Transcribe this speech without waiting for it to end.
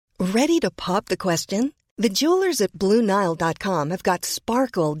Ready to pop the question? The jewelers at BlueNile.com have got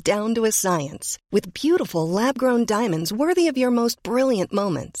sparkle down to a science with beautiful lab-grown diamonds worthy of your most brilliant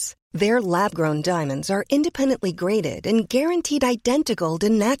moments. Their lab-grown diamonds are independently graded and guaranteed identical to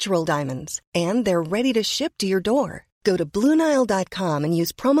natural diamonds, and they're ready to ship to your door. Go to BlueNile.com and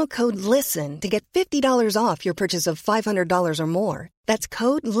use promo code LISTEN to get $50 off your purchase of $500 or more. That's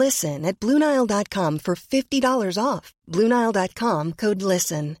code LISTEN at BlueNile.com for $50 off. BlueNile.com, code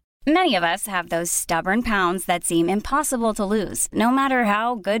LISTEN. Many of us have those stubborn pounds that seem impossible to lose, no matter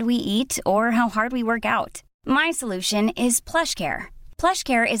how good we eat or how hard we work out. My solution is PlushCare.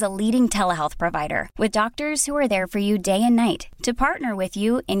 PlushCare is a leading telehealth provider with doctors who are there for you day and night to partner with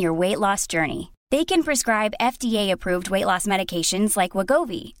you in your weight loss journey. They can prescribe FDA-approved weight loss medications like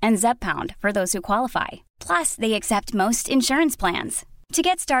Wegovy and Zepbound for those who qualify. Plus, they accept most insurance plans. To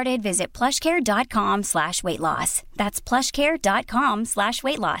get started, visit plushcare.com/weightloss. That's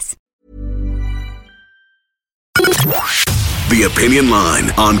plushcare.com/weightloss. The Opinion Line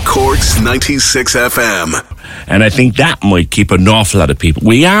on Cork's 96 FM. And I think that might keep an awful lot of people.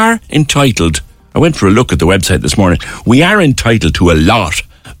 We are entitled, I went for a look at the website this morning, we are entitled to a lot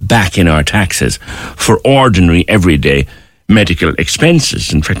back in our taxes for ordinary, everyday medical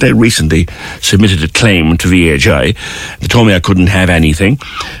expenses. In fact, I recently submitted a claim to VHI. They told me I couldn't have anything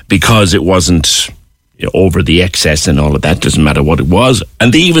because it wasn't over the excess and all of that, doesn't matter what it was.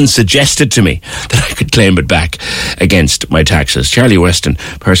 And they even suggested to me that I could claim it back against my taxes. Charlie Weston,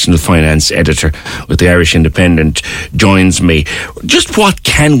 personal finance editor with the Irish Independent, joins me. Just what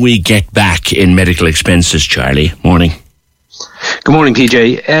can we get back in medical expenses, Charlie? Morning. Good morning,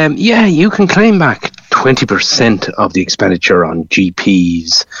 PJ. You can claim back 20% of the expenditure on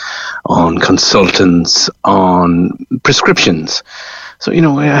GPs, on consultants, on prescriptions. So,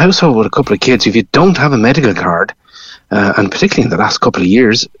 a household with a couple of kids, if you don't have a medical card, and particularly in the last couple of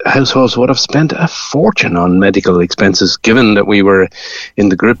years, households would have spent a fortune on medical expenses, given that we were in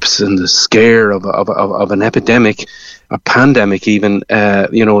the grips and the scare of an epidemic, a pandemic even. There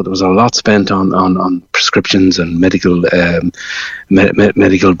was a lot spent on prescriptions and medical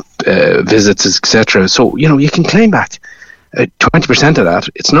medical visits, etc. So, you can claim back 20% of that.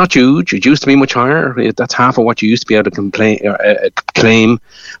 It's not huge. It used to be much higher. That's half of what you used to be able to claim,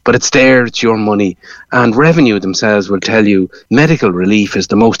 but it's there. It's your money. And Revenue themselves will tell you medical relief is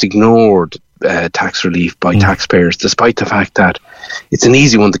the most ignored tax relief by taxpayers, despite the fact that it's an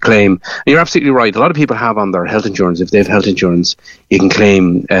easy one to claim. And you're absolutely right. A lot of people have on their health insurance. If they have health insurance, you can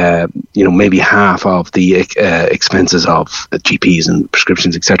claim, maybe half of the expenses of GPs and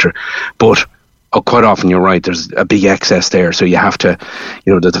prescriptions, etc. But quite often, you're right, there's a big excess there, so you have to,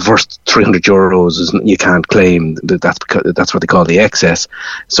 the first €300 you can't claim. That's what they call the excess.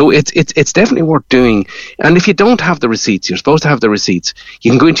 So it's definitely worth doing. And if you don't have the receipts, you're supposed to have the receipts.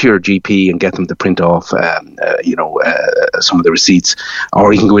 You can go into your GP and get them to print off, some of the receipts,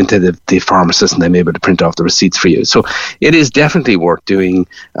 or you can go into the pharmacist and they're able to print off the receipts for you. So it is definitely worth doing.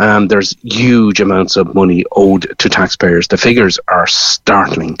 There's huge amounts of money owed to taxpayers. The figures are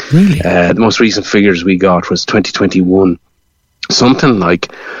startling. Really? The most recent figures we got was 2021. Something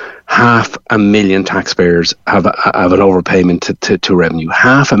like 500,000 taxpayers have an overpayment to Revenue.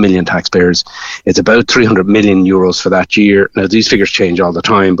 500,000 taxpayers. It's about €300 million for that year. Now, these figures change all the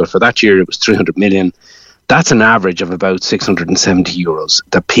time, but for that year it was 300 million. That's an average of about €670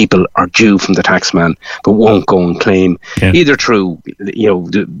 that people are due from the taxman but won't go and claim, either through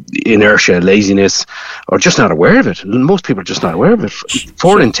inertia, laziness, or just not aware of it. Most people are just not aware of it.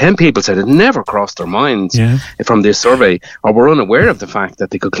 4 in 10 people said it never crossed their minds from this survey, or were unaware of the fact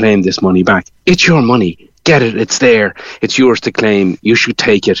that they could claim this money back. It's your money. Get it. It's there. It's yours to claim. You should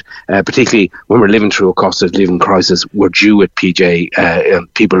take it, particularly when we're living through a cost of living crisis. We're due it, PJ.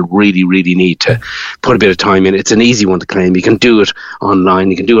 People really, really need to put a bit of time in. It's an easy one to claim. You can do it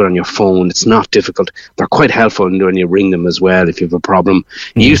online. You can do it on your phone. It's not difficult. They're quite helpful when you ring them as well if you have a problem.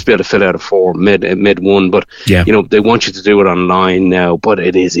 You used to be able to fill out a form mid one, but they want you to do it online now, but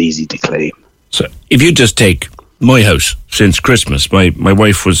it is easy to claim. So if you just take my house since Christmas, my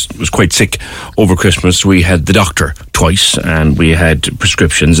wife was quite sick over Christmas. We had the doctor twice and we had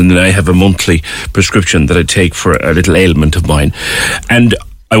prescriptions, and then I have a monthly prescription that I take for a little ailment of mine. And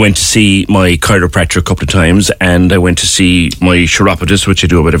I went to see my chiropractor a couple of times, and I went to see my chiropodist, which I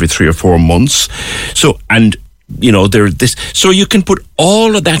do about every 3 or 4 months. So, and so you can put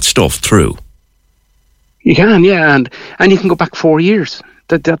all of that stuff through. You can, and you can go back 4 years.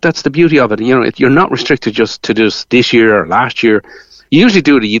 That's the beauty of it. You're not restricted just to this year or last year. You usually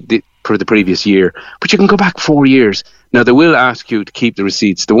do for the previous year, but you can go back 4 years. Now, they will ask you to keep the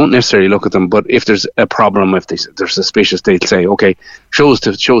receipts. They won't necessarily look at them, but if there's a problem, if they're suspicious, they'll say, okay, prove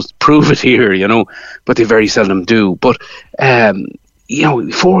it here, but they very seldom do. But,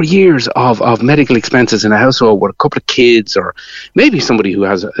 4 years of medical expenses in a household with a couple of kids, or maybe somebody who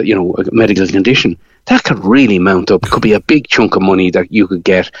has, a medical condition, that could really mount up. It could be a big chunk of money that you could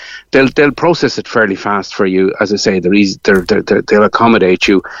get. They'll process it fairly fast for you. As I say, they'll accommodate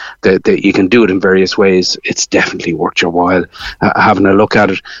you. You can do it in various ways. It's definitely worth your while having a look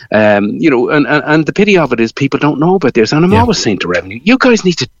at it. And the pity of it is people don't know about this. And I'm always saying to Revenue, you guys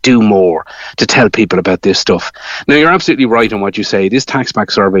need to do more to tell people about this stuff. Now, you're absolutely right on what you say. This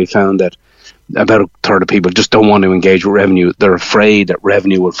Taxback survey found that about a third of people just don't want to engage with Revenue. They're afraid that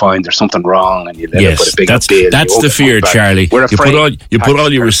Revenue will find there's something wrong, and you let it put a big bill. That's the fear, Charlie. You put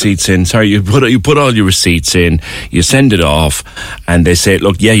all your receipts in. You put all your receipts in. You send it off, and they say,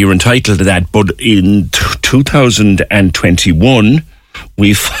 "Look, yeah, you're entitled to that." But in 2021,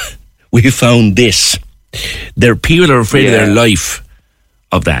 we found this. People are afraid of their life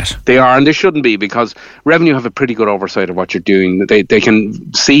of that. They are, and they shouldn't be, because Revenue have a pretty good oversight of what you're doing. They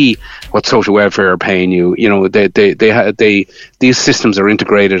can see what social welfare are paying you. These systems are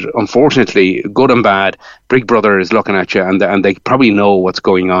integrated. Unfortunately, good and bad, Big Brother is looking at you, and they probably know what's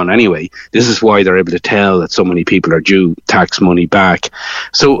going on anyway. This is why they're able to tell that so many people are due tax money back.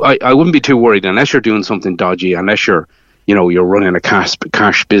 So I wouldn't be too worried unless you're doing something dodgy, unless you're running a cash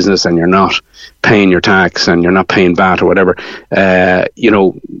business and you're not paying your tax and you're not paying VAT or whatever.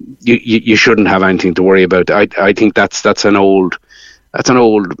 You shouldn't have anything to worry about. I think that's an old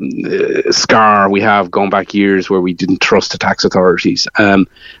scar we have going back years, where we didn't trust the tax authorities.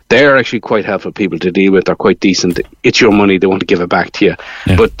 They're actually quite helpful people to deal with. They're quite decent. It's your money; they want to give it back to you.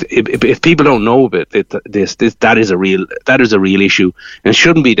 Yeah. But if people don't know about this, that is a real issue, and it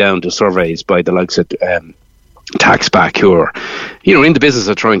shouldn't be down to surveys by the likes of Taxback, who are, in the business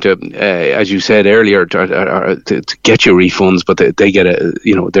of trying to, as you said earlier, to get your refunds, but they get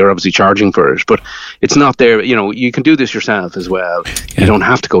they're obviously charging for it. But it's not there. You can do this yourself as well. Yeah. You don't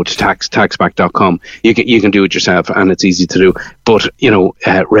have to go to taxback.com. You can do it yourself, and it's easy to do. But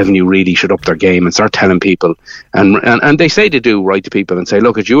Revenue really should up their game and start telling people. And they say they do, write to people and say,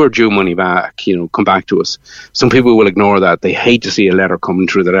 look, if you are due money back, come back to us. Some people will ignore that. They hate to see a letter coming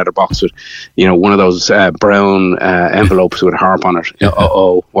through the letterbox with, one of those brown envelopes with a harp on it.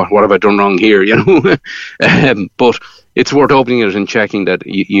 What have I done wrong here? But it's worth opening it and checking that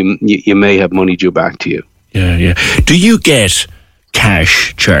you may have money due back to you. Yeah. Do you get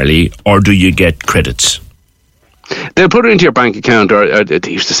cash, Charlie, or do you get credits? They'll put it into your bank account, or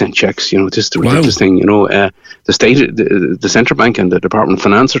they used to send checks. Just the ridiculous thing. The state, the central bank, and the Department of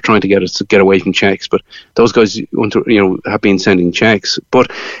Finance are trying to get us to get away from checks. But those guys, have been sending checks.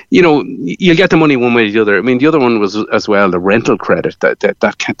 But you'll get the money one way or the other. I mean, the other one was as well the rental credit.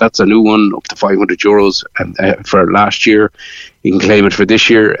 That's a new one, up to €500 for last year. You can claim it for this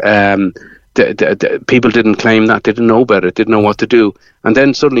year. The people didn't claim that, didn't know about it, didn't know what to do, and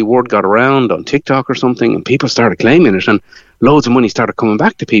then suddenly word got around on TikTok or something, and people started claiming it, and loads of money started coming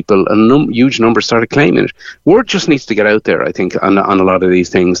back to people, and huge numbers started claiming it. Word just needs to get out there, I think, on a lot of these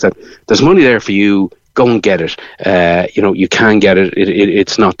things, that there's money there for you. Go and get it. You can get it.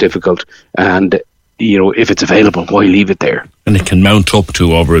 It's not difficult, and if it's available, why leave it there? And it can mount up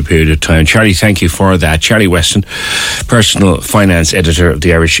to over a period of time. Charlie, thank you for that. Charlie Weston, personal finance editor of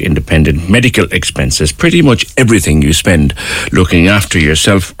the Irish Independent. Medical expenses, pretty much everything you spend looking after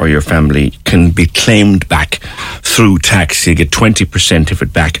yourself or your family can be claimed back through tax. You get 20% of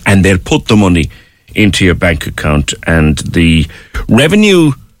it back, and they'll put the money into your bank account. And the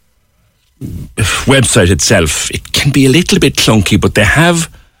Revenue website itself, it can be a little bit clunky, but they have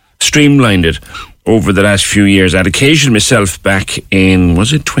streamlined it over the last few years. I'd occasion myself back in,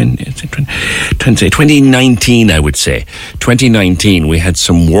 2019, I would say. 2019, we had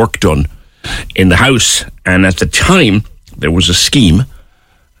some work done in the house, and at the time, there was a scheme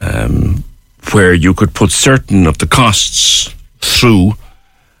where you could put certain of the costs through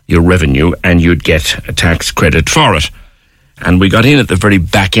your revenue, and you'd get a tax credit for it. And we got in at the very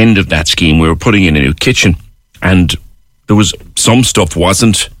back end of that scheme. We were putting in a new kitchen, and there was some stuff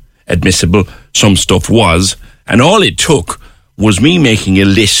wasn't admissible, some stuff was, and all it took was me making a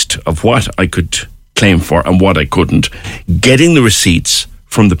list of what I could claim for and what I couldn't, getting the receipts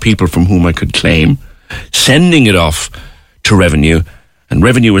from the people from whom I could claim, sending it off to Revenue, and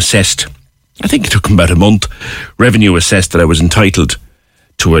Revenue assessed, I think it took them about a month, Revenue assessed that I was entitled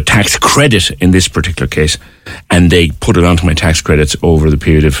to a tax credit in this particular case, and they put it onto my tax credits over the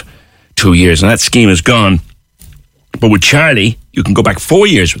period of 2 years, and that scheme is gone. But with Charlie, You can go back 4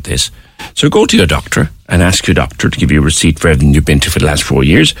 years with this. So go to your doctor and ask your doctor to give you a receipt for everything you've been to for the last 4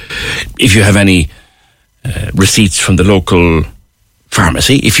 years. If you have any receipts from the local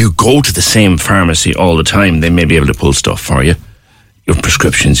pharmacy, if you go to the same pharmacy all the time, they may be able to pull stuff for you. Your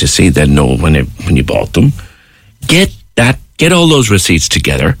prescriptions, you see, they'll know when you bought them. Get all those receipts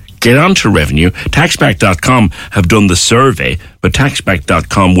together. Get onto Revenue. Taxback.com have done the survey, but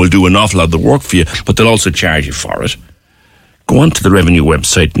Taxback.com will do an awful lot of the work for you, but they'll also charge you for it. Go onto the Revenue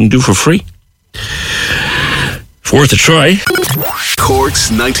website and do for free. It's worth a try. Cork's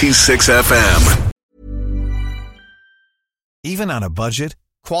 96 FM. Even on a budget,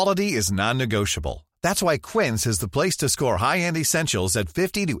 quality is non-negotiable. That's why Quince is the place to score high-end essentials at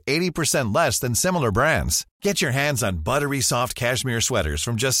 50 to 80% less than similar brands. Get your hands on buttery soft cashmere sweaters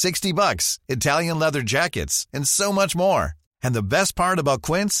from just $60, Italian leather jackets, and so much more. And the best part about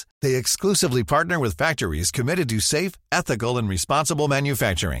Quince, they exclusively partner with factories committed to safe, ethical, and responsible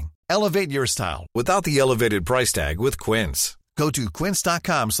manufacturing. Elevate your style without the elevated price tag with Quince. Go to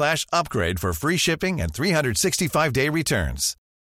quince.com/upgrade for free shipping and 365-day returns.